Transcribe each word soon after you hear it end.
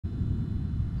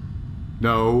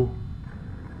No.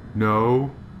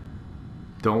 No.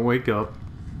 Don't wake up.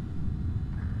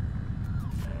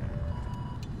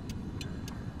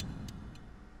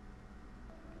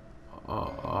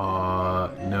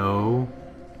 No.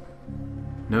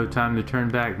 No time to turn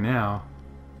back now.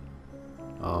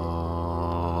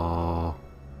 Oh.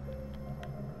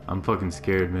 I'm fucking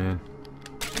scared, man.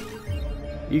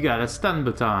 You got a stun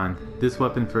baton. This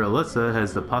weapon for Alyssa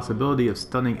has the possibility of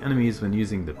stunning enemies when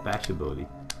using the bash ability.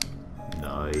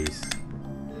 Nice.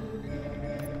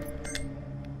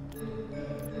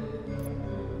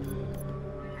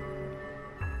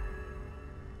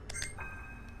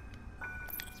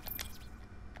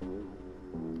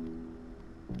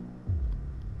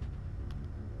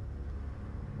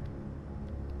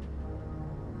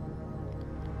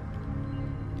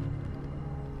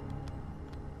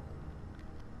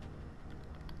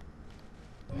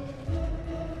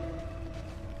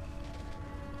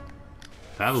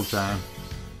 Battle time.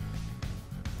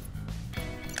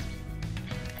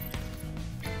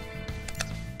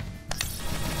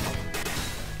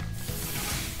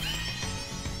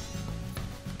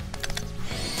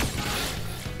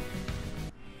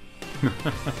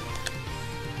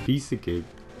 Piece of cake.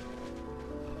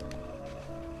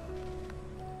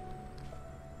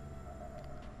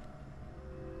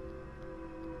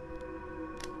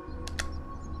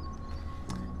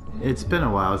 It's been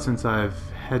a while since I've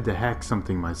had to hack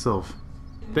something myself.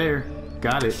 There,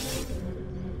 got it.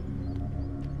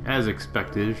 As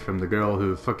expected from the girl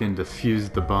who fucking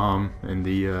defused the bomb in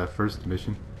the first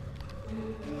mission.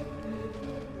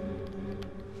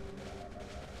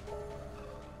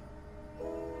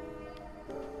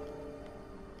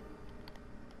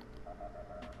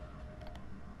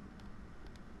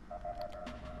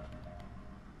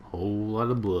 Whole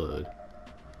lot of blood.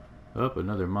 Up,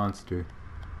 another monster.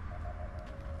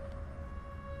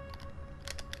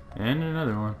 And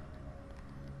another one.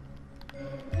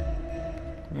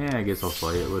 Yeah, I guess I'll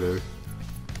fight it, whatever.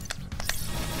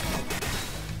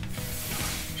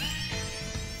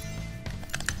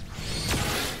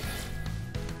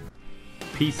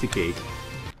 Piece of cake.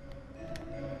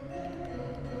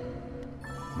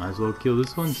 Might as well kill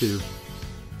this one too.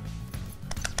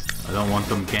 I don't want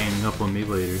them ganging up on me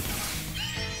later.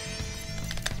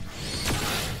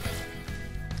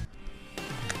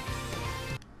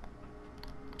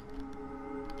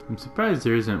 I'm surprised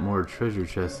there isn't more treasure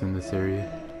chests in this area.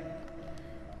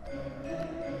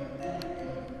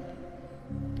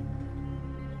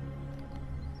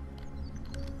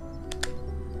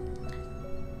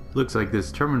 Looks like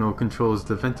this terminal controls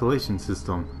the ventilation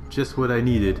system. Just what I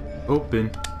needed. Open.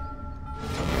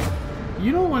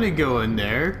 You don't want to go in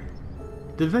there.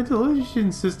 The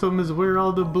ventilation system is where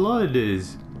all the blood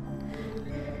is.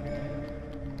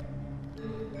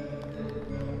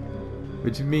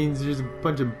 Which means there's a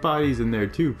bunch of bodies in there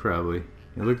too, probably.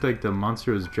 It looked like the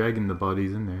monster was dragging the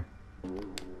bodies in there.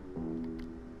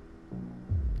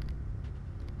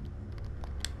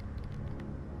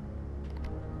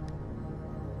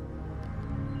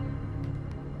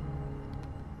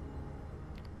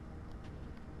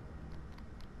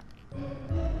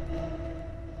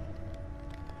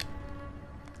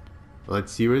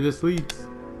 Let's see where this leads.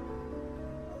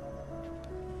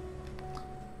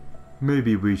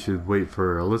 Maybe we should wait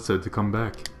for Alyssa to come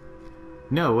back.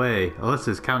 No way,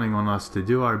 Alyssa's counting on us to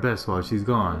do our best while she's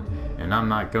gone, and I'm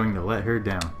not going to let her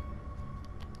down.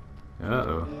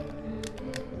 Uh-oh.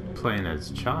 Playing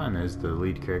as Chan as the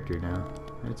lead character now.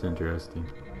 That's interesting.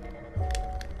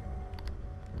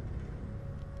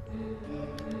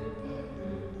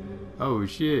 Oh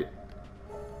shit.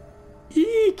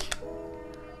 Eek!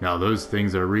 Now those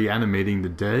things are reanimating the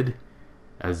dead?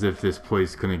 As if this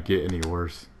place couldn't get any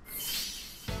worse.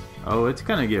 Oh, it's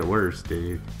gonna get worse,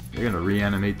 dude. They're gonna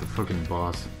reanimate the fucking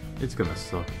boss. It's gonna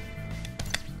suck.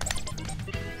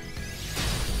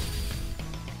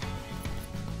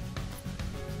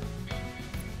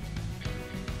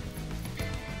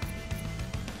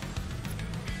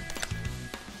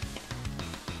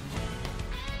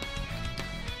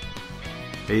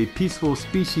 A peaceful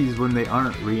species when they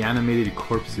aren't reanimated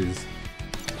corpses.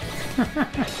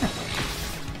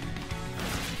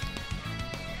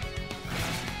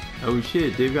 Oh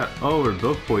shit, they've got... Oh, we're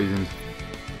both poisoned.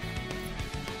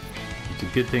 It's a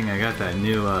good thing I got that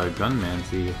new gunman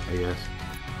seed, I guess.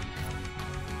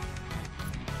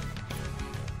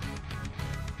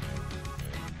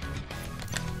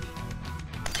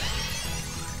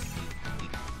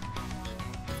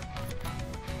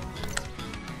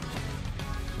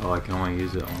 Oh, I can only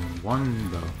use it on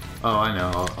one though. Oh, I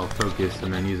know, I'll focus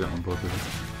and then use it on both of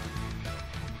them.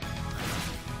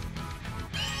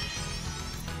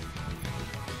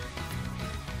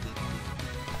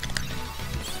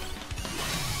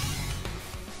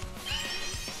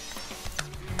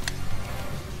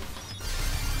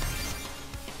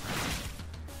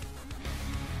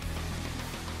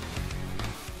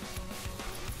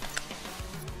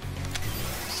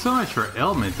 So much for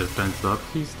ailment defense up.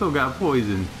 He's still got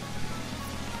poison.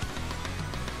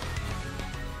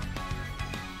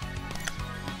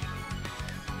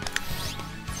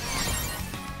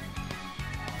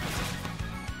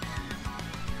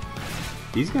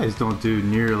 These guys don't do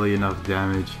nearly enough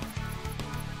damage.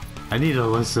 I need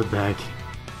Alyssa back.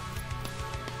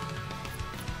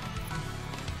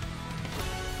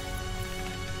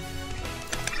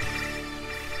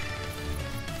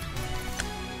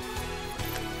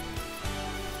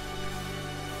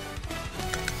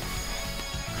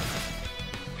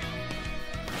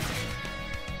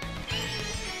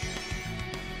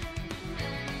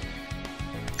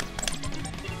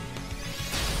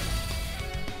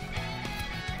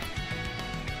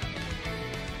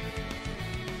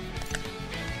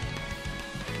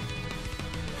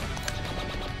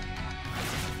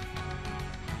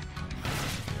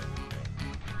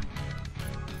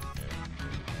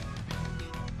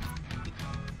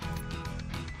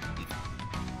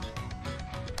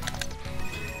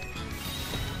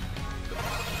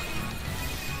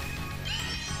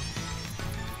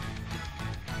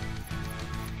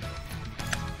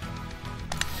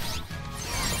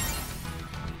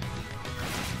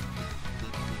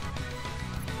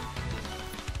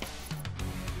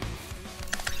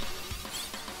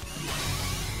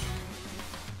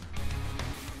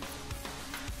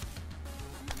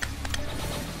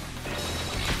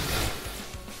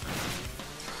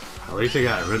 At least I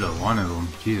got rid of one of them.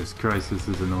 Jesus Christ, this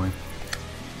is annoying.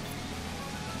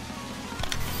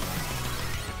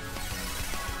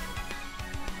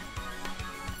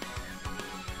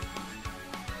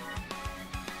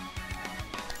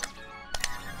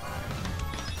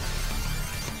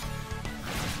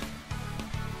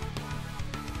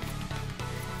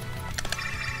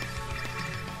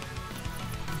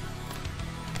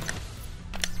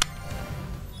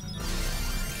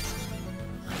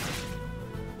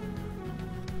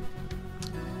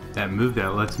 That move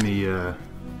that lets me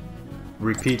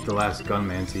repeat the last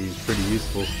gunman is pretty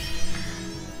useful.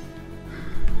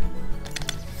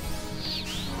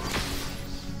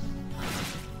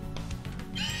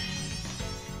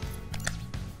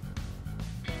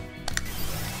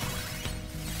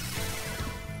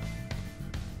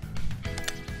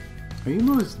 Are you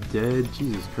almost dead?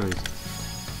 Jesus Christ.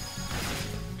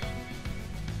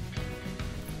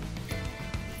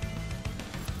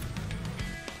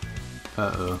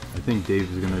 Uh-oh, I think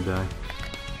Dave is gonna die.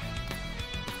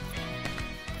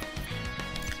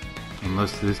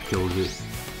 Unless this kills it.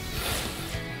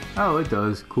 Oh, it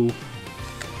does. Cool.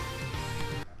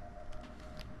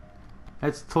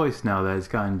 That's twice now that it's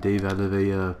gotten Dave out of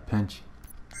a pinch.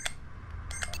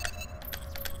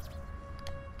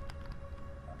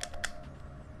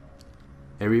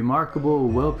 A remarkable,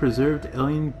 well-preserved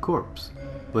alien corpse.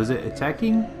 Was it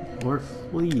attacking or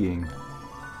fleeing?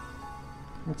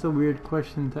 That's a weird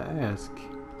question to ask.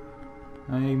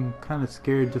 I'm kind of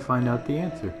scared to find out the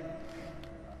answer.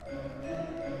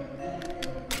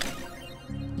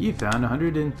 You found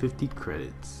 150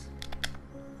 credits.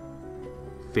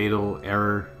 Fatal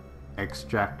error.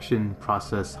 Extraction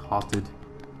process halted.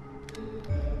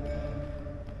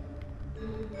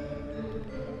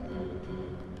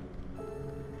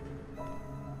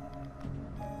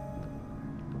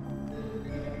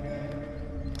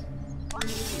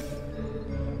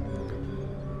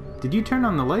 Did you turn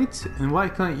on the lights? And why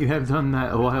couldn't you have done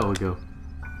that a while ago?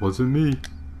 Wasn't me.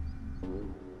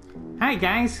 Hi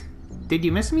guys! Did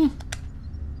you miss me?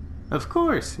 Of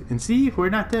course! And see, we're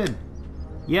not dead.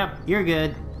 Yep, you're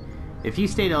good. If you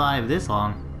stayed alive this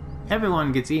long,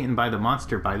 everyone gets eaten by the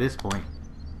monster by this point.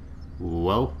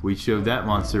 Well, we showed that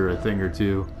monster a thing or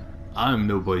two. I'm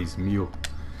nobody's mule.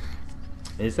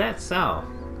 Is that so?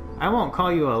 I won't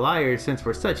call you a liar since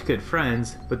we're such good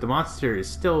friends, but the monster is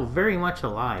still very much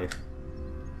alive.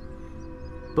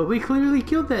 But we clearly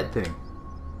killed that thing.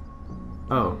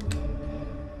 Oh.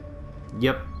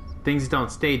 Yep, things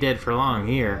don't stay dead for long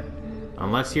here.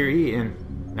 Unless you're eaten.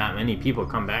 Not many people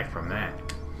come back from that.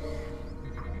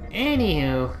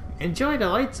 Anywho, enjoy the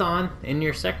lights on in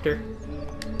your sector.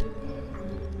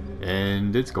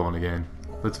 And it's gone again.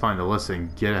 Let's find Alyssa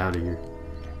and get out of here.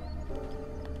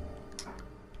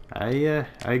 I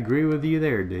agree with you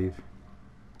there, Dave.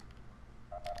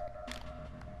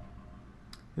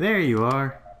 There you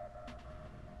are.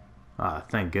 Ah,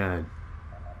 thank God.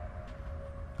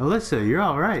 Alyssa, you're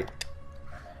alright.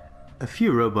 A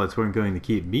few robots weren't going to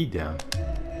keep me down.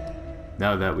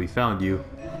 Now that we found you,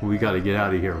 we gotta get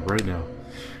out of here right now.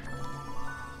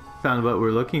 Found what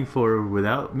we're looking for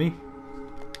without me?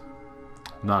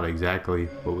 Not exactly,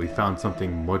 but we found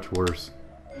something much worse.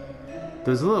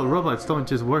 Those little robots don't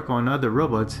just work on other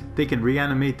robots, they can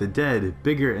reanimate the dead,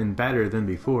 bigger and badder than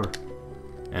before.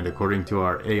 And according to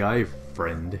our AI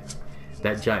friend,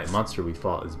 that giant monster we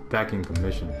fought is back in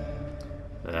commission.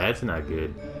 That's not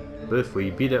good. But if we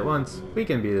beat it once, we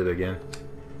can beat it again.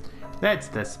 That's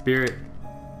the spirit.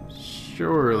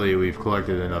 Surely we've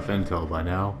collected enough intel by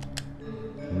now.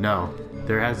 No,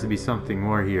 there has to be something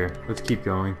more here. Let's keep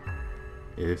going.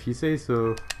 If you say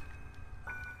so.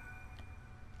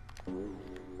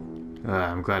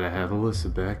 I'm glad I have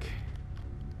Alyssa back.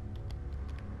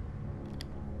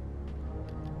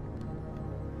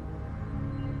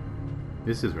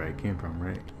 This is where I came from,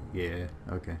 right? Yeah,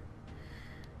 okay.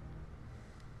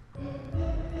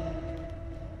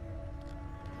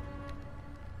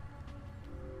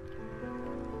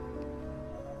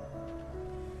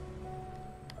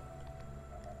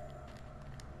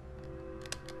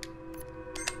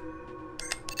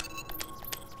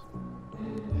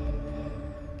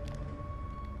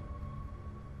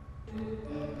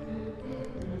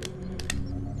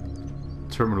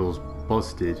 Terminal's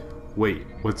busted. Wait,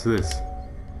 what's this?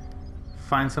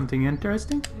 Find something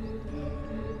interesting?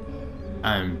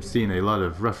 I'm seeing a lot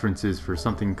of references for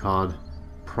something called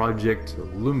Project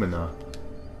Lumina.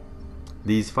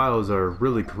 These files are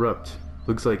really corrupt.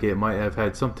 Looks like it might have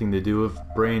had something to do with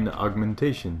brain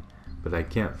augmentation, but I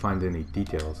can't find any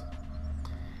details.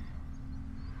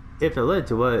 If it led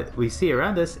to what we see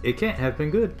around us, it can't have been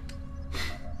good.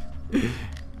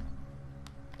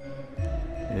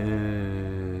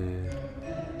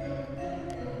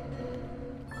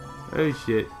 Oh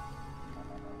shit.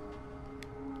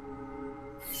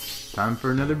 Time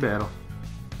for another battle.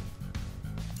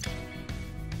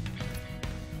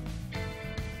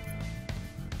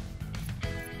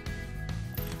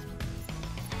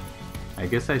 I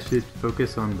guess I should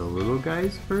focus on the little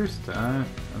guys first? I'm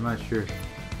not sure.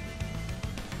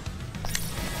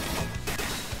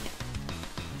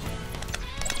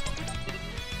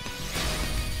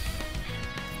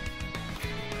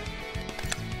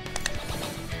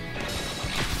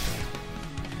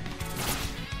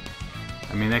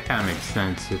 I mean, that kind of makes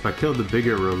sense. If I kill the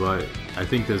bigger robot, I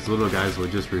think those little guys will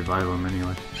just revive him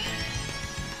anyway.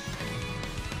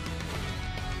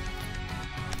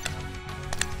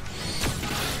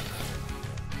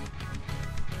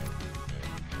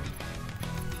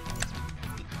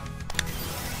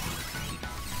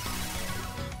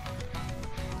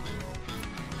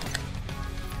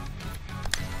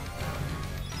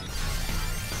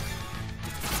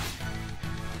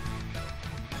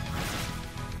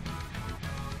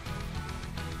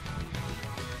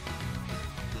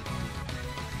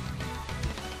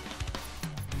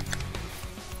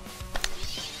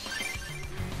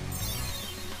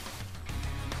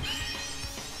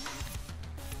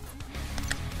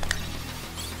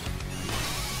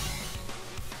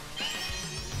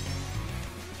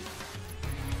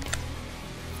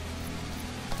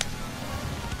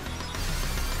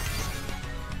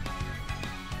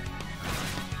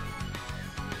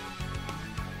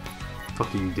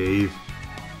 Fucking Dave.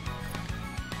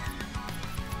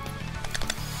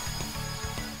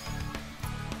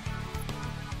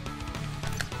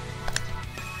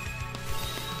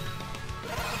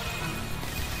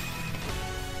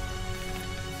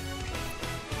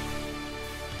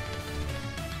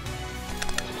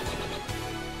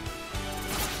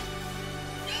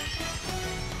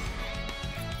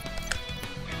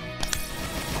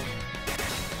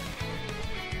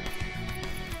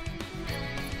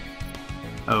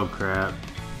 Oh crap.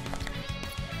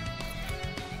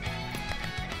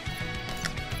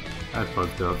 I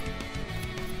fucked up.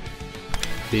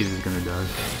 Daisy's gonna die.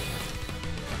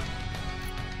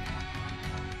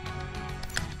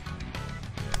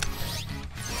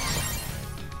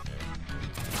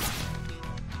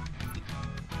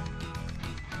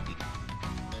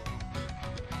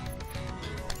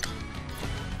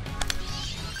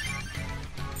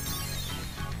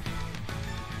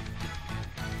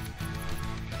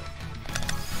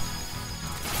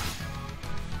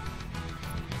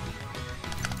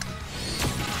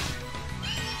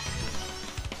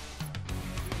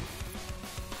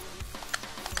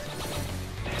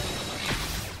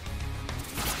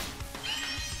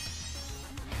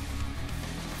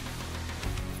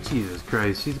 Jesus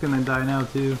Christ, she's gonna die now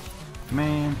too.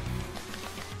 Man.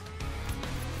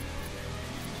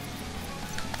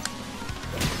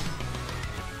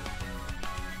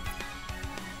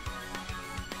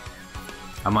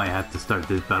 I might have to start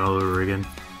this battle over again.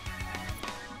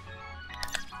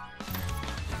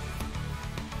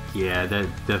 Yeah, that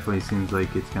definitely seems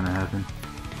like it's gonna happen.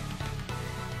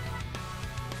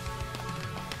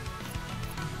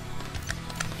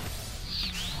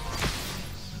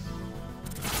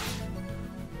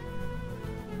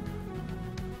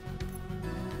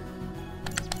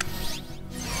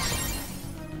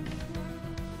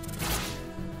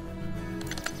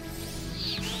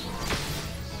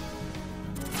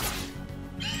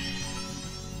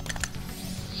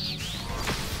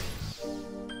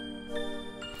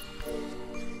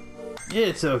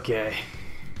 It's okay.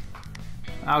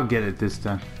 I'll get it this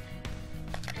time.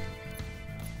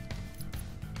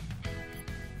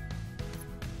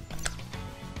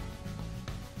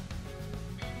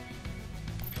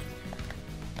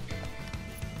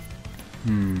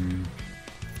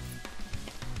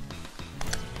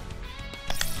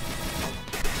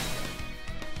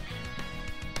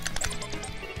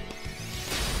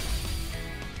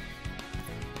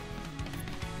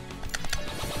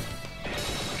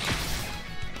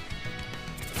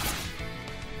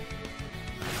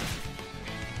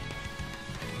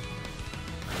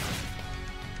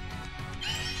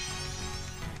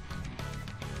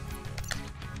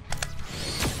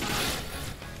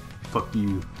 Fuck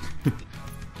you.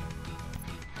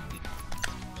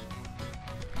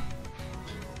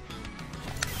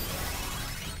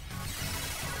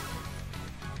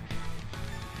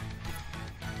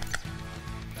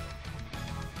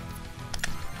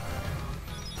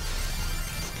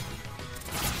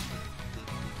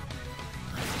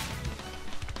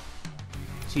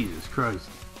 Jesus Christ.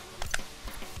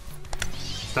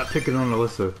 Stop picking on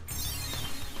Alyssa.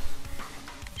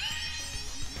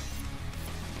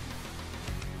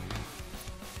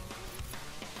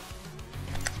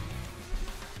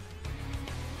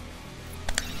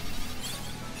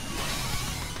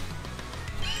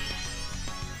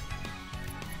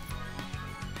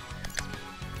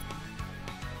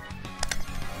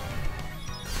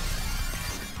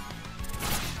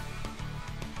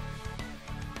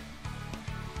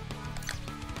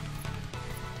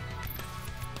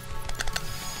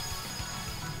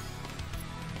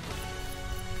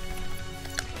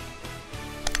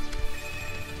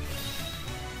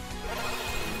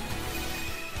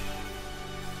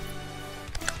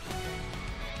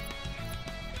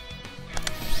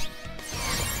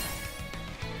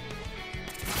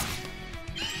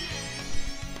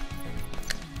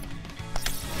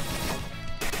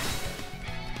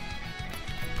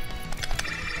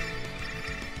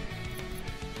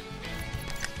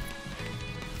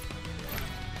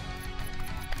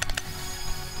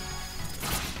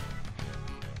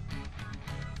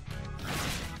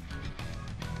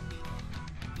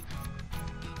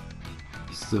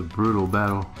 This is a brutal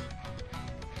battle.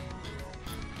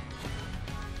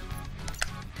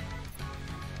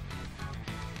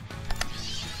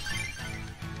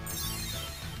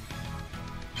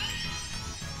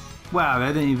 Wow,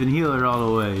 that didn't even heal her all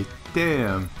the way.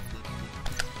 Damn.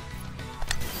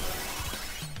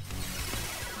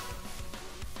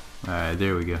 Alright,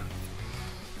 there we go.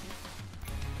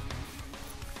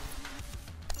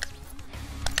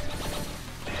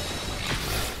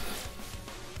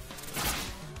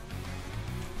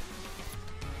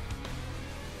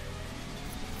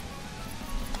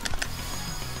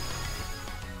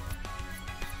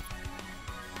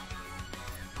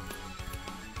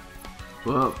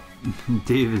 Well,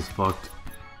 Dave is fucked.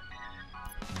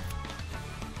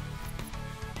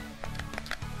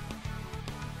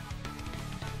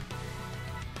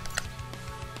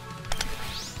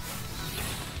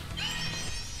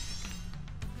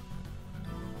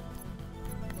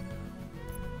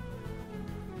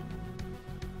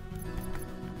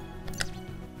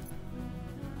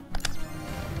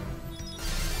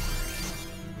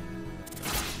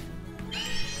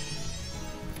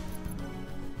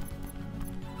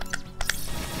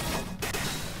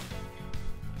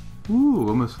 Ooh,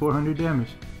 almost 400 damage.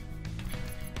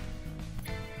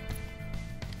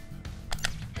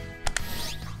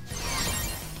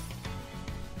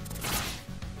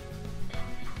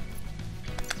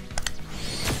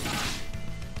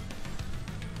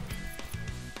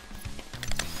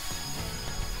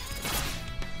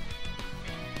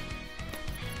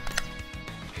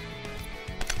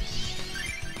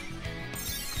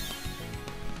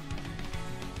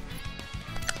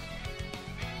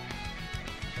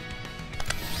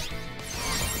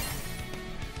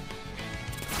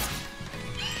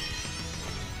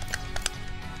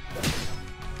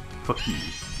 Fuck you.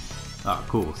 Ah,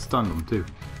 cool. Stunned them too.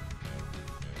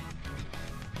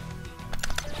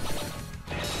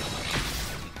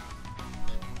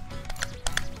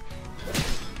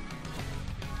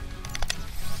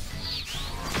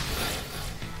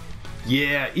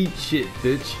 Yeah, eat shit,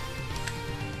 bitch.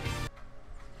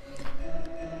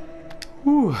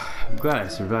 Whew, I'm glad I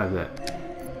survived that.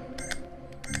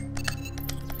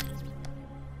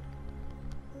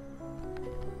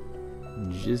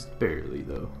 Just barely,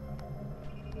 though.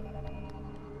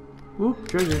 Whoop,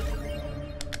 treasure.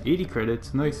 80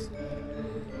 credits, nice.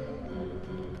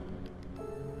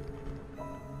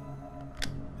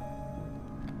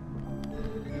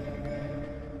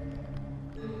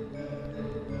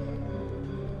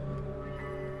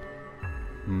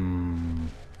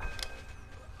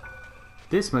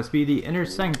 This must be the inner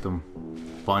sanctum.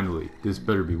 Finally, this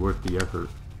better be worth the effort.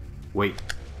 Wait,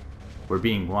 we're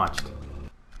being watched.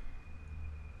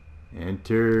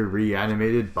 Enter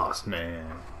reanimated boss man.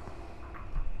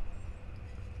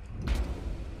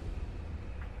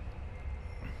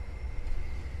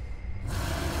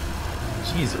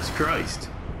 Jesus Christ.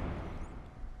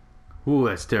 Ooh,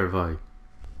 that's terrifying.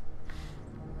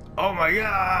 Oh my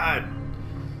god!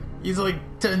 He's like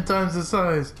 10 times the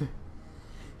size.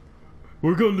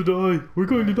 We're going to die! We're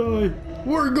going to die!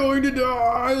 We're going to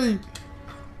die!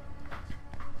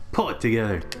 Pull it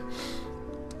together.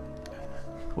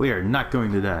 We are not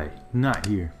going to die. Not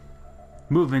here.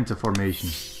 Move into formation.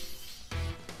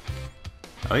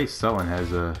 At least someone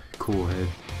has a cool head.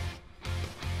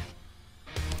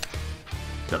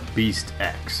 The Beast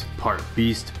X. Part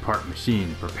beast, part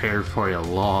machine. Prepared for a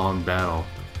long battle.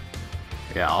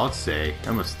 Yeah, I'll say.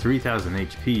 Almost 3,000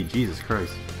 HP. Jesus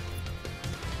Christ.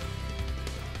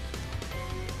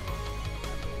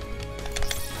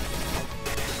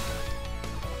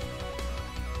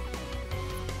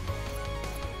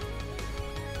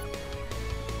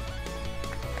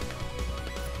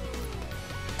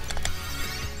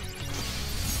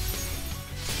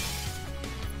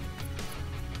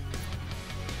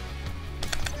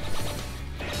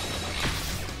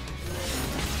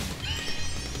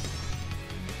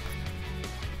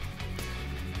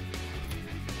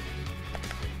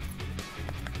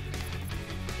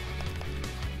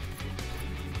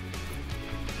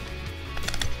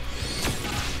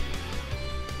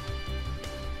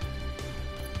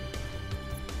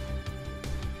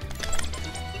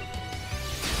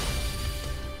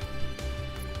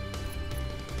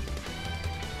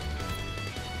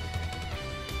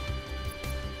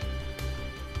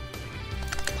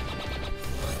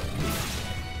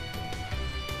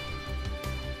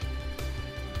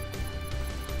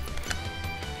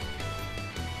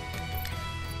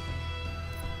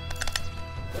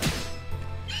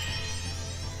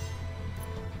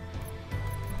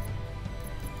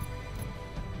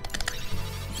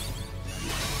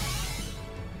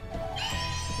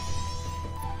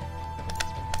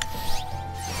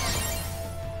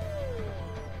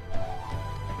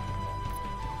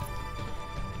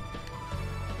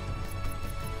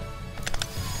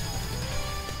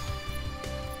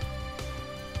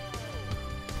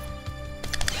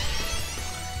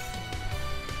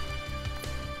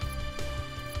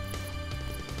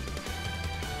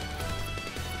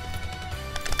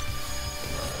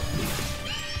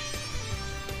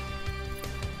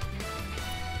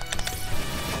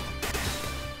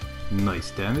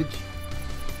 Nice damage.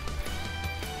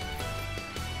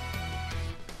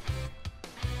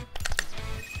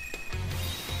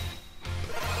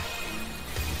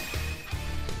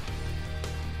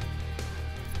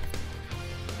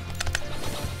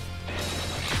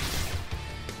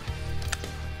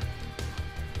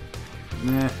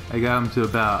 Nah, I got him to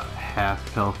about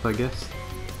half health, I guess.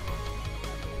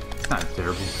 It's not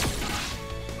terrible.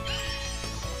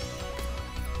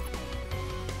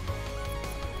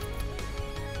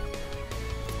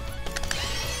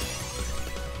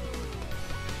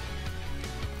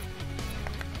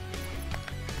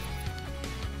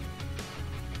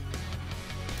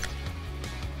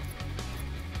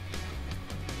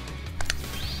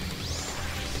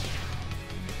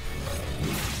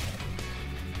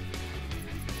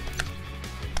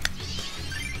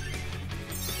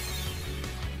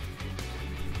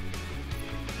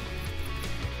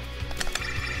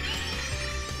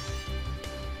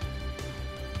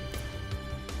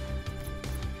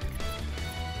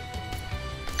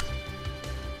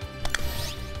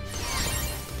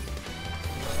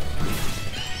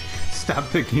 Stop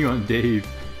picking on Dave.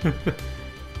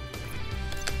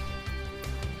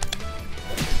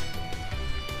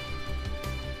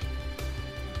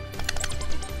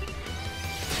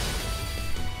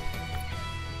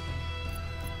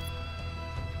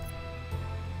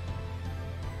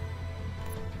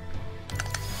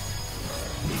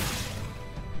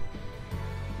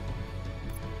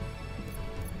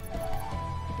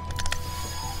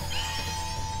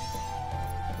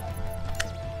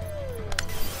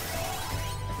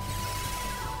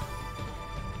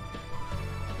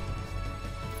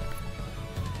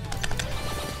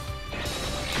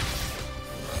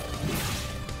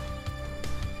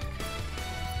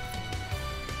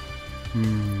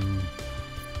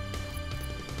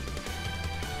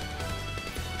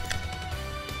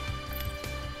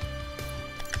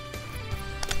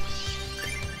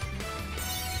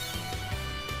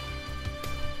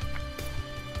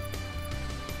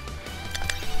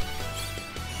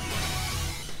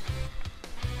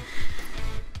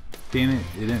 Damn it,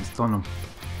 it didn't stun him.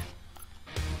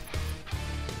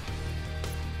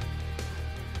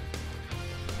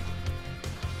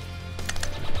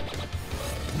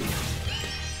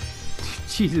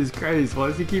 Jesus Christ, why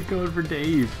does he keep going for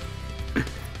Dave?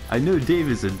 I know Dave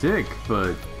is a dick,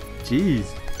 but jeez.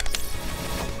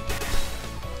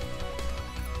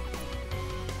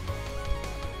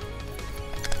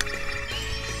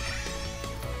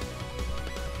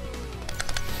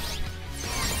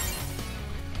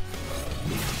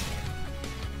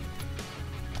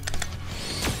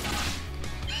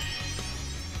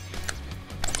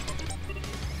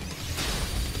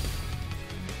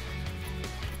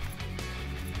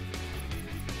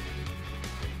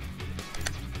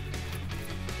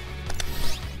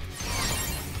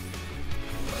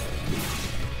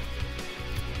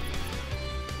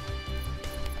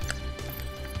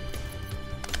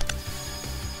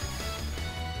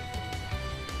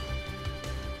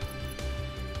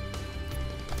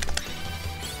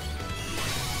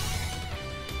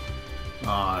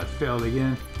 Aw, I failed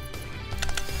again.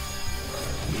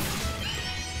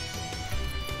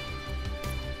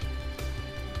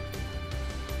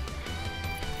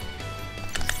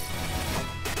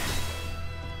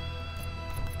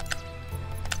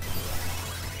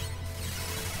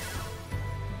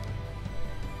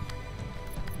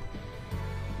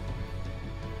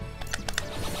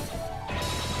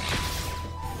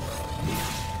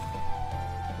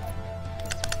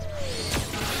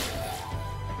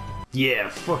 Yeah,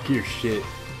 fuck your shit.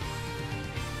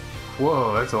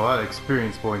 Whoa, that's a lot of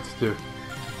experience points too.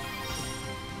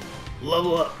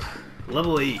 Level up.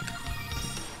 Level 8.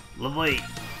 Level 8.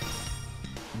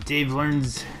 Dave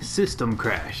learns system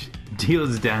crash.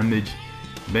 Deals damage.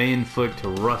 May inflict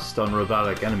rust on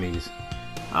robotic enemies.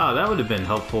 Ah, that would have been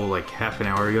helpful like half an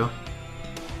hour ago.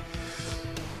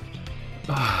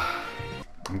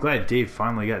 I'm glad Dave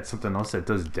finally got something else that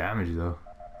does damage though.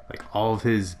 Like all of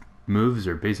his moves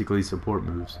are basically support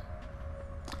moves.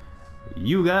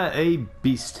 You got a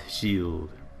beast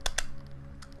shield.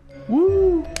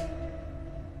 Woo!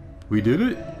 We did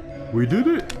it! We did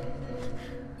it!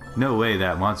 No way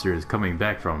that monster is coming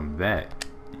back from that.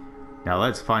 Now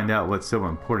let's find out what's so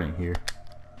important here.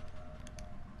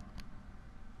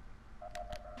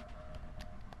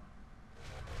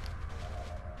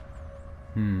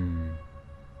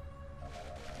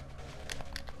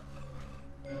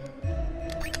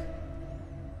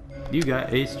 You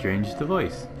got a strange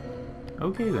device.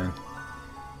 Okay then.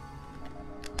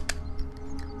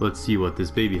 Let's see what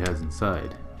this baby has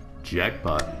inside.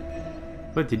 Jackpot.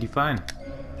 What did you find?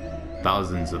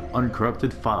 Thousands of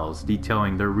uncorrupted files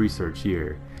detailing their research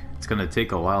here. It's gonna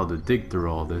take a while to dig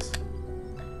through all this.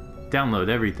 Download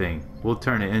everything. We'll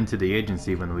turn it into the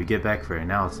agency when we get back for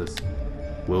analysis.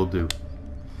 Will do.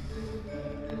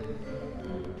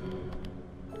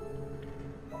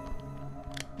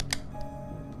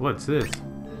 What's this?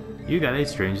 You got a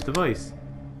strange device.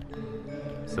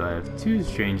 So I have 2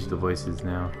 strange devices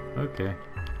now. Okay.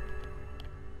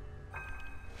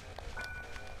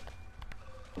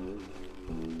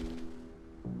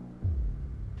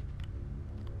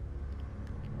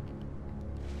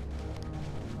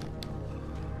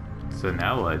 So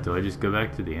now what? Do I just go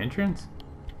back to the entrance?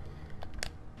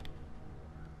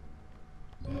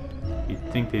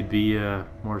 You'd think they'd be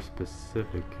more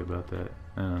specific about that.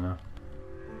 I don't know.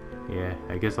 Yeah,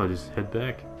 I guess I'll just head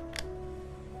back.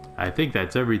 I think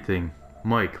that's everything.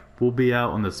 Mike, we'll be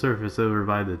out on the surface over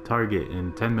by the target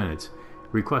in 10 minutes,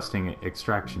 requesting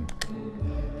extraction.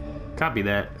 Copy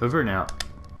that. Over and out.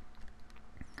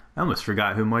 I almost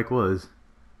forgot who Mike was.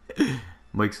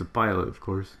 Mike's a pilot, of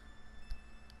course.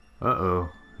 Uh-oh.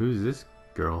 Who's this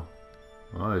girl?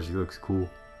 Oh, she looks cool.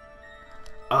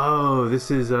 Oh,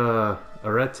 this is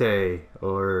Arete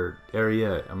or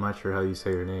Ariette. I'm not sure how you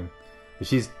say her name. But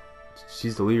she's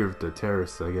the leader of the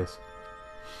terrorists, I guess.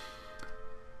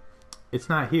 It's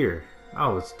not here.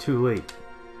 Oh, it's too late.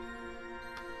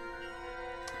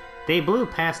 They blew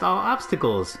past all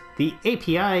obstacles. The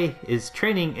API is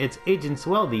training its agents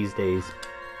well these days.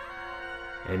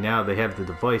 And now they have the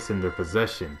device in their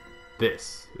possession.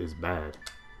 This is bad.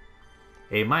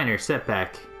 A minor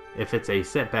setback, if it's a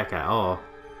setback at all.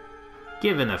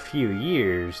 Given a few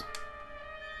years.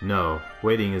 No,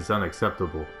 waiting is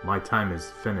unacceptable. My time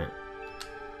is finite.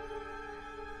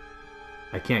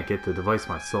 I can't get the device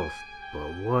myself,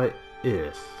 but what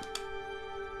if?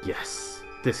 Yes,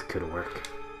 this could work.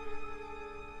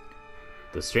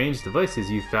 The strange devices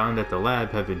you found at the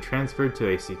lab have been transferred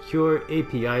to a secure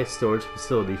API storage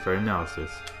facility for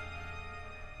analysis.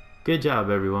 Good job,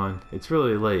 everyone. It's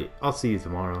really late. I'll see you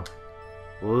tomorrow.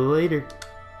 Later.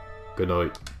 Good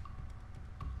night.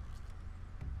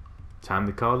 Time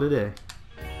to call it a day.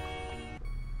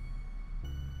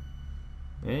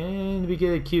 And we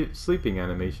get a cute sleeping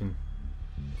animation.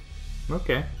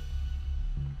 Okay.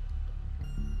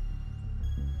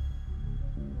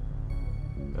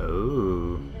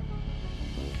 Oh.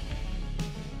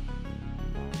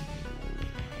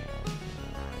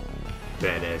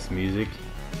 Badass music.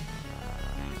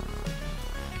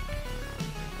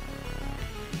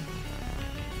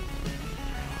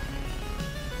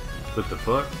 What the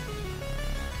fuck?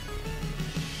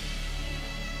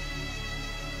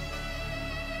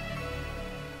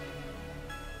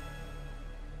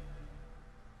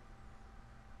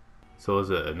 So is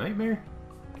it a nightmare?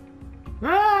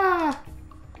 Ah!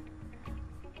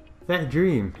 That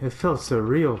dream, it felt so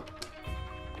real.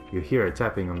 You hear a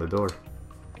tapping on the door.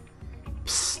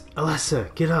 Psst,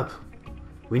 Alyssa, get up.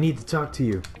 We need to talk to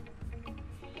you.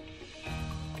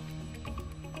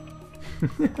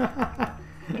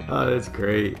 Oh, that's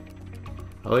great.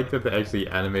 I like that they actually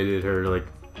animated her, like,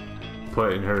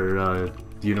 putting her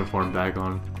uniform back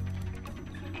on.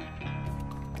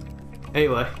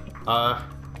 Anyway,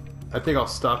 I think I'll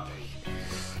stop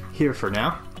here for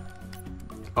now.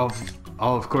 I'll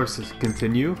of course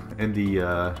continue in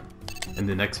the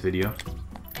next video.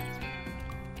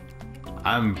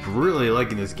 I'm really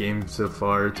liking this game so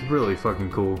far. It's really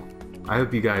fucking cool. I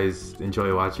hope you guys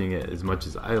enjoy watching it as much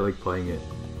as I like playing it.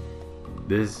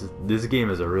 This game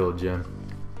is a real gem.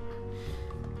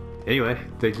 Anyway,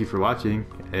 thank you for watching,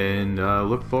 and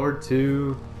look forward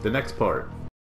to the next part.